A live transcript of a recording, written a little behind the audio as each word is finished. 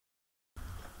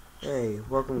Hey,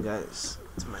 welcome guys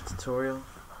to my tutorial,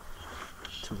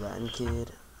 ToLatinKid.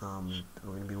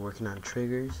 We're gonna be working on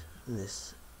triggers.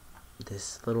 This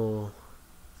little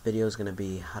video is gonna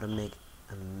be how to make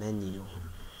a menu,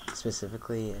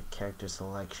 specifically a character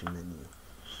selection menu.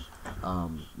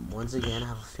 Once again, I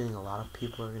have a feeling a lot of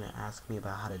people are gonna ask me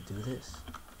about how to do this.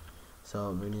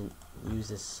 So we're gonna use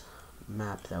this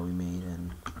map that we made,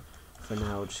 and for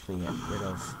now, we're just gonna get rid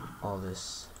of all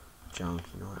this junk.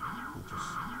 You know what?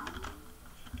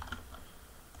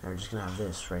 And we're just gonna have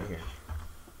this right here.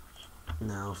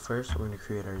 Now first we're going to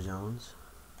create our zones.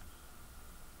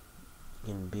 It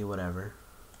can be whatever.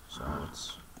 So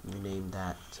let's rename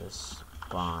that to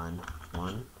spawn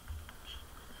 1.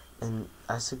 And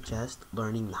I suggest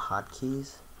learning the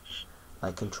hotkeys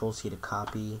like Control C to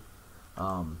copy,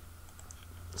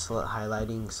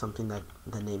 highlighting something that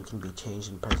the name can be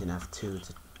changed, and pressing F2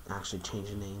 to actually change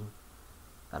the name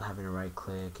without having to right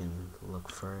click and look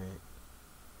for it.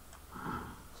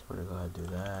 So we're going to go ahead and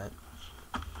do that.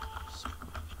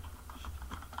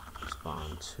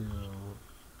 Spawn 2.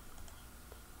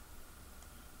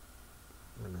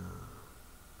 I'm gonna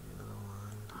make another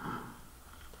one.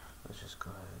 Let's just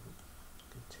go ahead and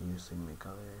continuously make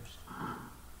others.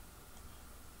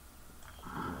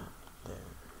 There.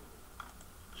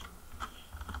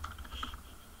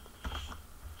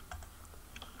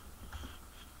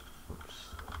 Oops.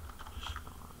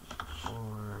 Spawn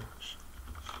 4.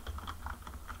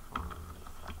 Spawn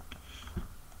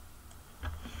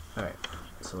 5. Alright,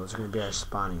 so those are going to be our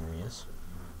spawning areas.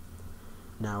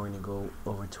 Now we're going to go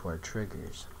over to our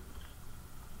triggers.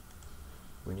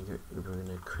 We're going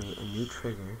to create a new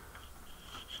trigger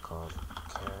called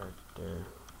character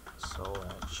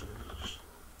selection.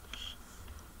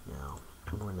 Now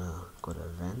we're going to go to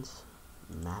events,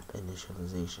 map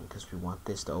initialization, because we want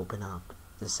this to open up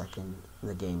the second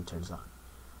the game turns on.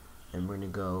 And we're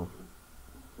going to go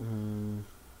to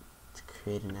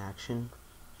create an action.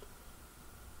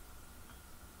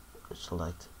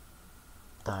 Select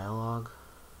dialogue.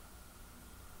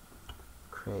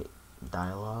 Create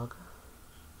dialogue.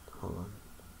 Hold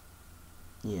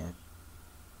on.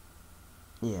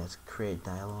 It's create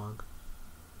dialogue.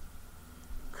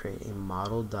 Create a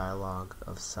model dialogue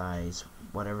of size,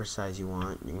 whatever size you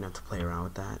want. You're gonna have to play around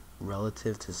with that.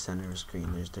 Relative to center of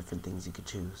screen, there's different things you could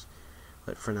choose,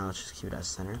 but for now, let's just keep it as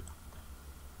center.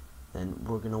 Then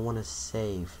we're gonna want to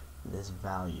save this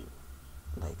value,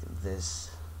 like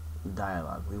this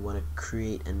dialogue. We want to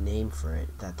create a name for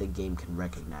it that the game can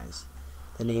recognize.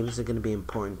 The names are going to be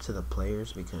important to the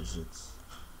players because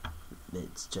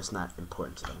it's just not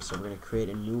important to them. So we're going to create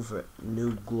a new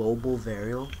global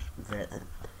variable.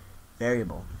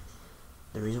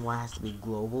 The reason why it has to be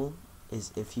global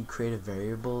is if you create a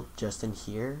variable just in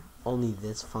here, only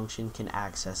this function can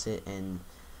access it, and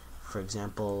for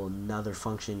example, another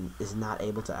function is not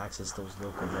able to access those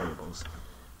local variables.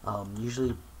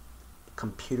 Usually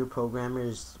computer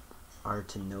programmers are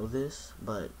to know this,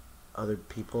 but other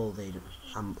people,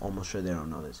 I'm almost sure they don't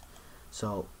know this.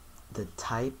 So the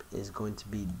type is going to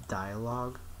be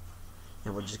dialogue,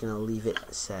 and we're just going to leave it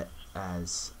set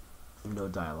as no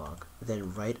dialogue.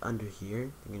 Then right under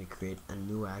here, you're going to create a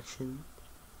new action,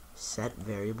 set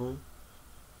variable,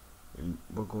 and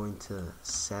we're going to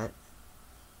set,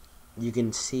 you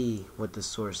can see what the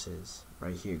source is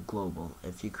right here, global.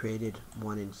 If you created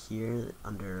one in here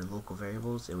under local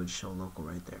variables, it would show local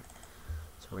right there.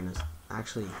 So we're gonna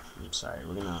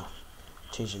we're gonna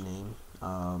change the name.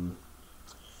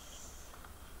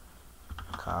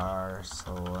 Car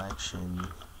selection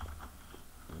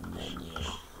menu.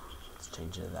 Let's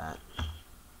change it to that.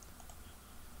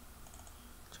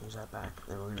 Change that back.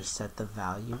 Then we're gonna set the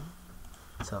value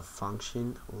to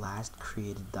function last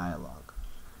created dialogue.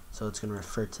 So it's going to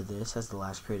refer to this as the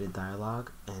last created dialogue,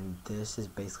 and this is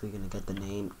basically going to get the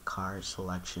name car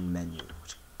selection menu,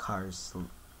 which car is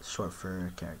short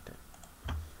for character.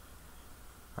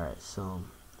 Alright, so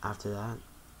after that,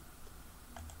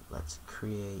 let's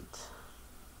create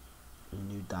a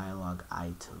new dialogue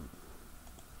item.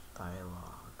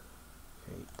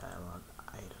 Create dialogue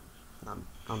item.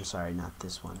 I'm sorry, not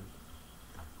this one.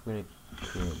 I'm going to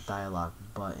create dialogue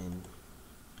button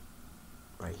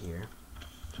right here.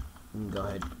 You can go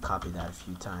ahead and copy that a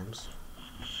few times.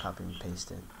 Copy and paste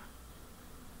it.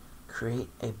 Create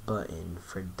a button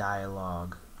for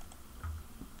dialogue.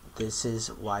 This is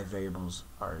why variables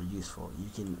are useful. You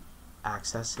can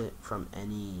access it from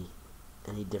any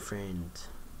different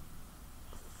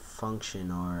function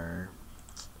or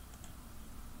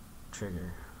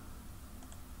trigger.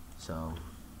 So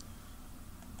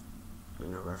I'm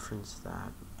gonna reference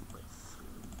that with,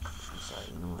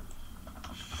 you know what?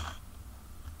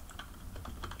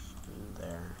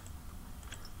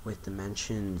 with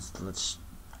dimensions, let's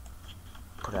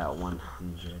put out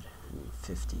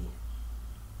 150,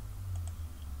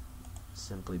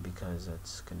 simply because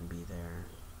that's going to be there.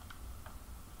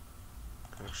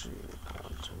 Actually,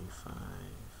 125,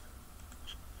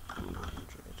 100,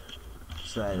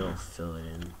 so that it'll fill it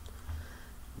in.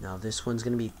 Now this one's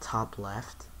going to be top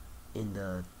left in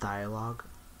the dialogue.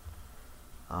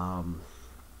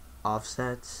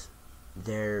 Offsets,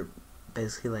 they're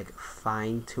basically like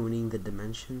fine-tuning the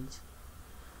dimensions.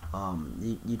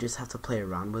 You just have to play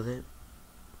around with it.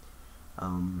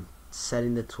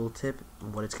 Setting the tooltip,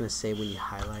 what it's going to say when you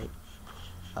highlight.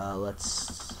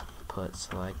 Let's put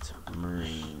select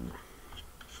marine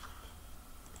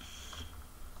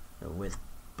with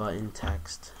button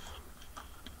text.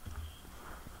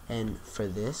 And for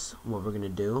this, what we're going to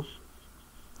do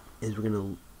is we're going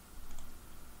to,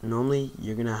 normally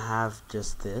you're going to have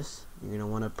just this. You're going to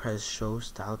want to press show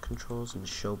style controls and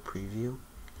show preview.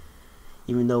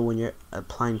 Even though when you're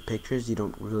applying pictures, you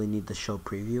don't really need the show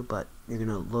preview, but you're going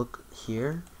to look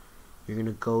here. You're going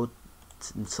to go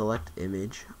and select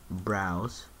image,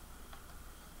 browse.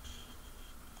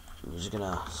 You're just going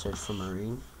to search for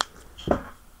marine.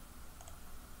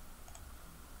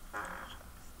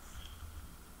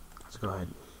 Let's go ahead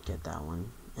and get that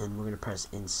one. And we're going to press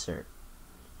insert,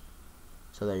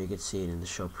 so that you can see it in the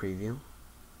show preview.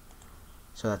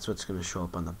 So that's what's going to show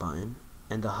up on the button.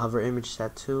 And the hover image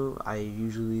set to, I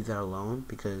usually leave that alone,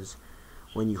 because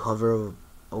when you hover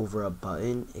over a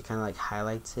button, it kind of like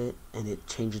highlights it and it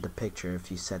changes the picture if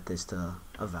you set this to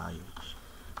a value.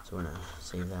 So we're going to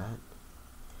save that.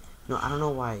 No, I don't know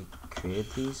why I created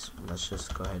these. Let's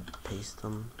just go ahead and paste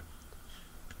them.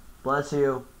 Bless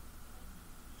you.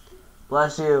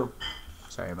 Bless you.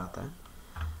 Sorry about that.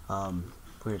 We're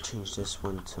going to change this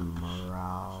one to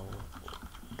morale.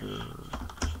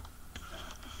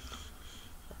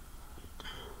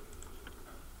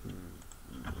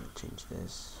 Change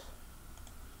this.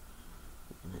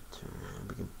 We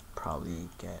can probably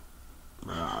get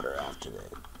Marauder after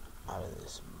that. Out of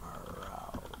this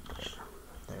Marauder.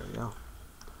 There we go.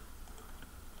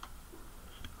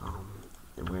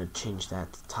 And we're gonna change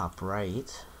that to top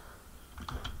right.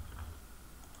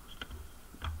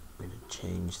 We're gonna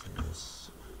change this.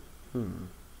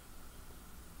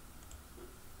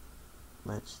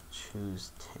 Let's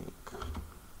choose tank.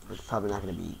 It's probably not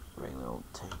gonna be regular old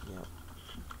tank yet.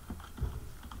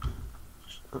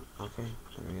 Oh, okay,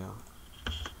 there we go.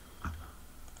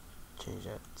 Change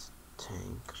that to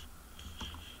tank.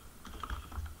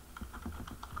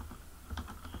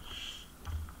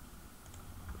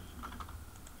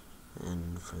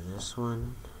 And for this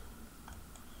one,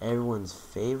 everyone's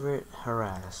favorite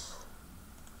harass.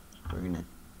 We're gonna,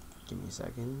 give me a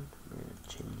second, we're gonna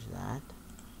change that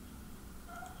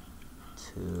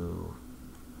to,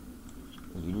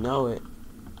 you know it,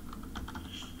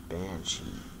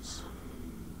 Banshees.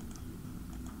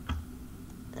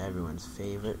 Everyone's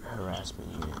favorite harassment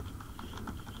unit.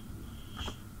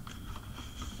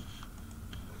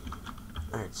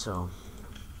 Alright, so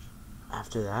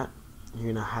after that,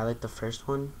 you're gonna highlight the first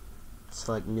one,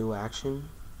 select new action,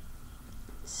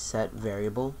 set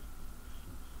variable,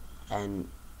 and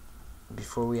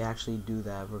before we actually do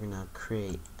that, we're gonna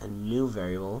create a new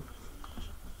variable.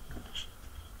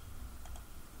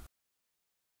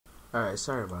 Alright,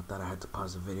 sorry about that, I had to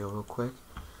pause the video real quick.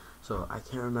 So I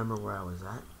can't remember where I was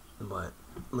at, but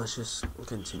let's just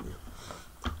continue.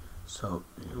 So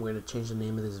we're gonna change the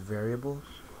name of this variable.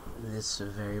 This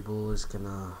variable is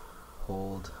gonna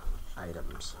hold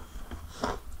items.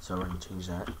 So we're gonna change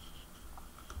that.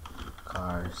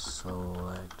 Car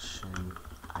selection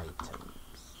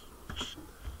items.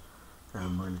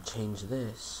 And we're gonna change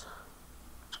this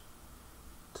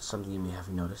to something you may have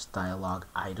noticed, dialog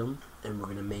item, and we're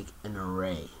gonna make an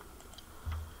array.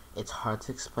 It's hard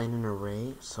to explain an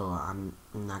array, so I'm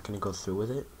not going to go through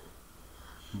with it,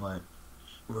 but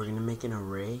we're going to make an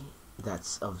array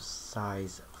that's of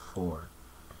size 4.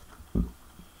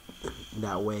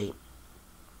 That way,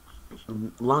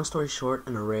 long story short,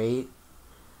 an array,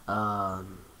 a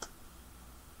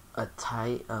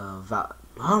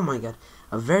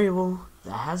variable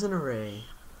that has an array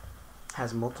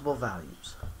has multiple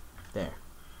values. There.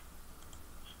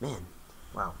 Man,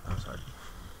 wow, that was hard.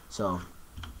 So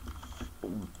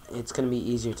it's going to be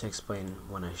easier to explain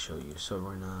when I show you. So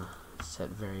we're going to set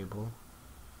variable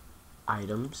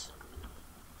items,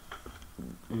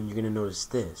 and you're going to notice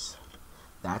this.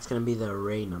 That's going to be the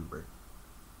array number.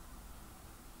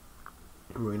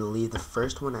 And we're going to leave the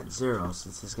first one at 0.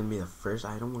 Since it's going to be the first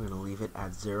item, we're going to leave it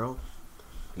at 0,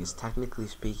 because technically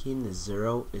speaking, the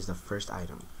 0 is the first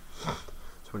item. So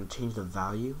we're going to change the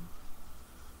value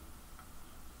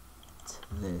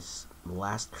this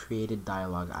last created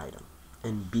dialog item,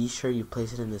 and be sure you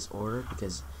place it in this order,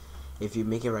 because if you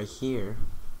make it right here,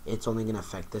 it's only going to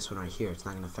affect this one right here. It's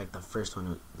not going to affect the first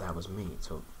one that was made.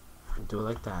 So do it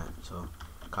like that. So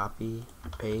copy,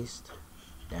 paste,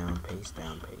 down, paste,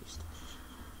 down, paste.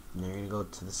 And then you're going to go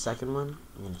to the second one.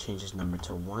 You're going to change this number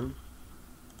to 1,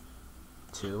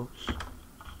 2,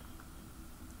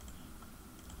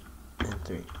 and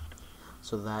 3.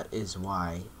 So that is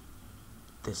why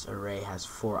this array has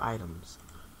 4 items.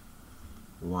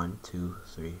 1, 2,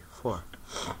 3, 4.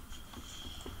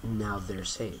 Now they're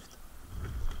saved.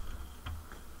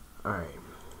 Alright,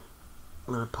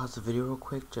 I'm gonna pause the video real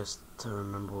quick just to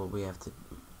remember what we have to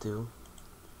do.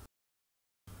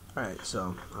 Alright,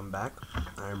 so I'm back.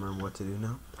 I remember what to do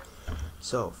now.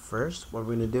 So first, what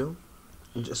we're gonna do,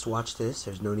 just watch this.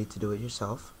 There's no need to do it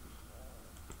yourself.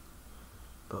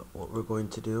 But what we're going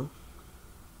to do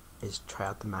is try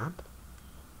out the map.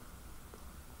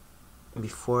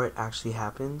 Before it actually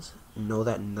happens, know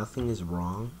that nothing is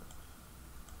wrong,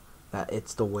 that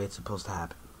it's the way it's supposed to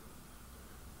happen.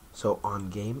 So on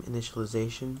game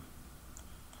initialization,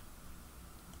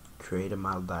 create a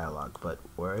model dialog, but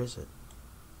where is it?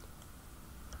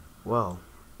 Well,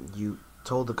 you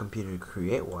told the computer to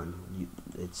create one.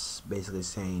 It's basically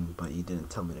saying, but you didn't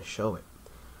tell me to show it.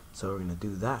 So we're going to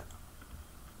do that.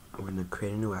 We're going to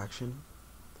create a new action,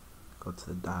 go to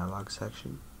the dialog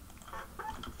section,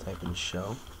 type in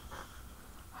show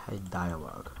hide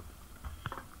dialog.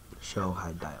 Show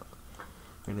hide dialog.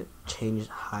 We're going to change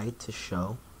hide to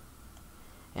show,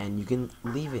 and you can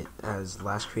leave it as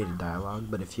last created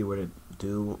dialog, but if you were to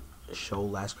do show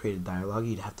last created dialog,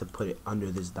 you'd have to put it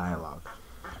under this dialog,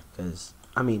 because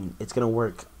I mean, it's going to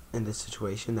work in this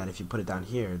situation that if you put it down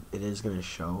here, it is going to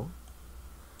show,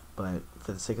 but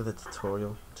for the sake of the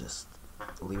tutorial, just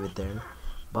leave it there.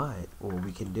 But what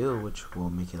we can do, which will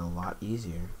make it a lot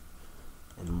easier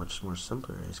and much more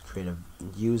simpler, is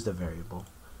use the variable.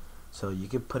 So you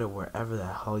could put it wherever the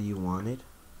hell you wanted,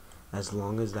 as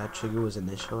long as that trigger was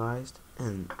initialized,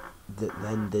 and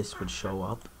then this would show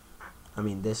up. I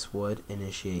mean, this would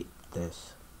initiate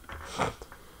this.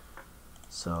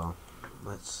 So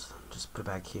let's just put it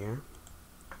back here.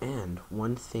 And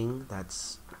one thing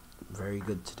that's very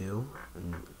good to do,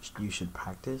 and you should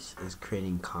practice, is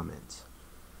creating comments.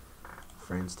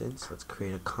 For instance, let's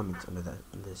create a comment under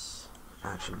this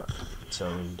action button. So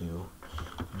we're going to do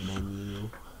menu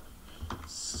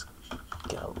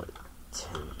skeleton,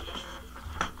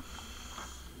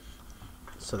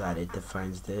 so that it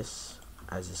defines this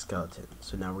as a skeleton.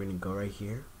 So now we're going to go right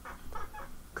here,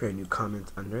 create a new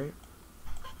comment under it.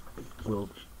 We'll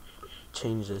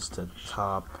change this to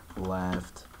top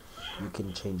left. You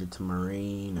can change it to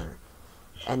marine or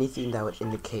anything that would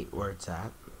indicate where it's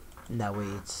at, and that way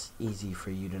it's easy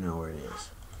for you to know where it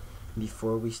is.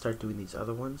 Before we start doing these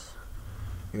other ones,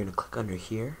 you're going to click under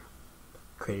here,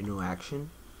 create a new action,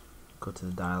 go to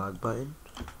the dialog button,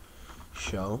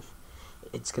 show.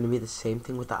 It's going to be the same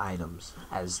thing with the items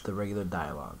as the regular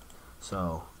dialog.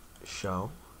 So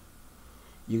show,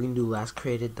 you can do last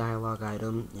created dialog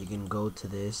item. You can go to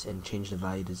this and change the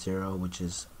value to 0, which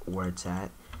is where it's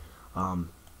at.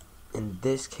 In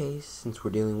this case, since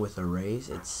we're dealing with arrays,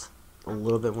 it's a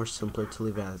little bit more simpler to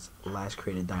leave it as last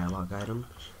created dialog item.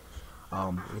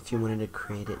 If you wanted to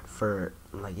create it for,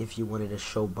 like, if you wanted to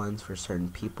show buttons for certain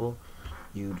people,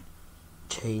 you'd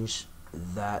change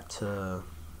that to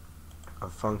a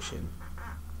function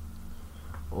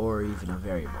or even a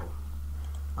variable,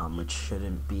 which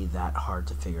shouldn't be that hard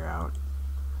to figure out.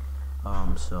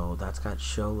 So that's got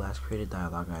show last created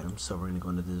dialog item. So we're going to go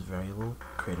into this variable,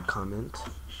 create a comment.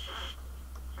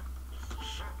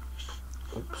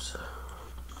 Oops.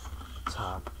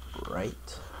 Top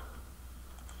right.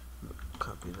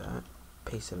 Copy that.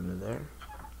 Paste it under there.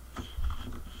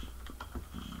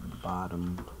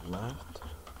 Bottom left.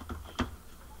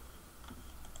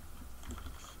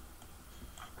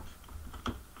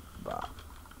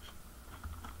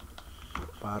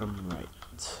 Bottom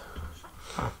right.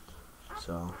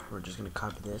 So we're just gonna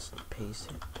copy this, paste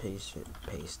it, paste it,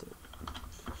 paste it.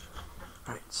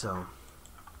 Alright, so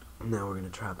now we're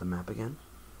gonna try out the map again.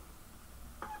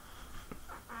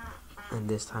 And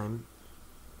this time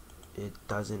it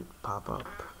doesn't pop up.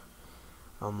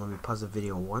 Let me pause the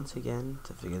video once again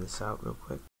to figure this out real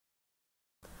quick.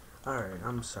 Alright,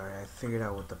 I'm sorry, I figured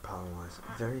out what the problem was.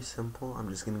 Very simple. I'm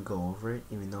just gonna go over it,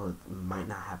 even though it might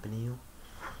not happen to you.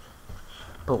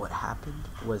 But what happened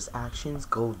was actions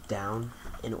go down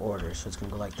in order, so it's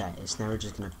going to go like that. It's never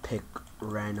just going to pick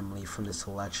randomly from the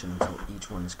selection until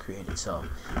each one is created. So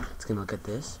it's going to look at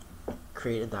this,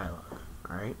 create a dialog,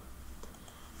 alright?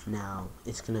 Now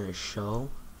it's going to show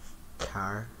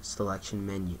car selection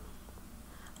menu.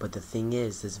 But the thing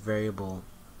is, this variable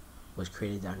was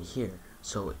created down here,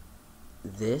 so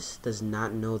this does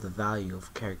not know the value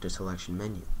of character selection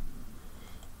menu.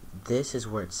 This is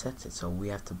where it sets it, so we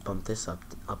have to bump this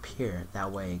up here.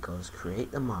 That way it goes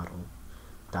create the model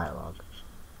dialog,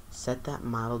 set that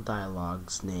model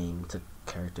dialog's name to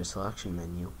character selection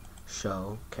menu,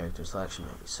 show character selection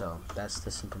menu. So that's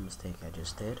the simple mistake I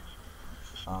just did.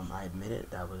 I admit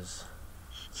it, that was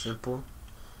simple.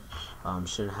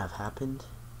 Shouldn't have happened.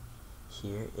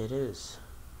 Here it is.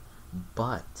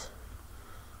 But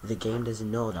the game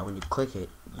doesn't know that when you click it,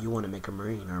 you want to make a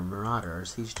marine or a marauder or a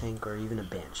siege tank or even a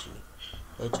banshee.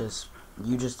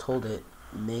 You just told it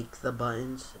make the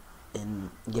buttons and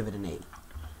give it a name.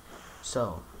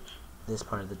 So this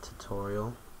part of the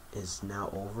tutorial is now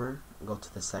over. Go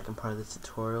to the second part of the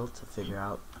tutorial to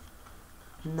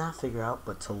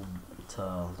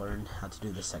to learn how to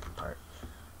do the second part.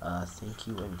 Thank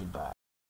you and goodbye.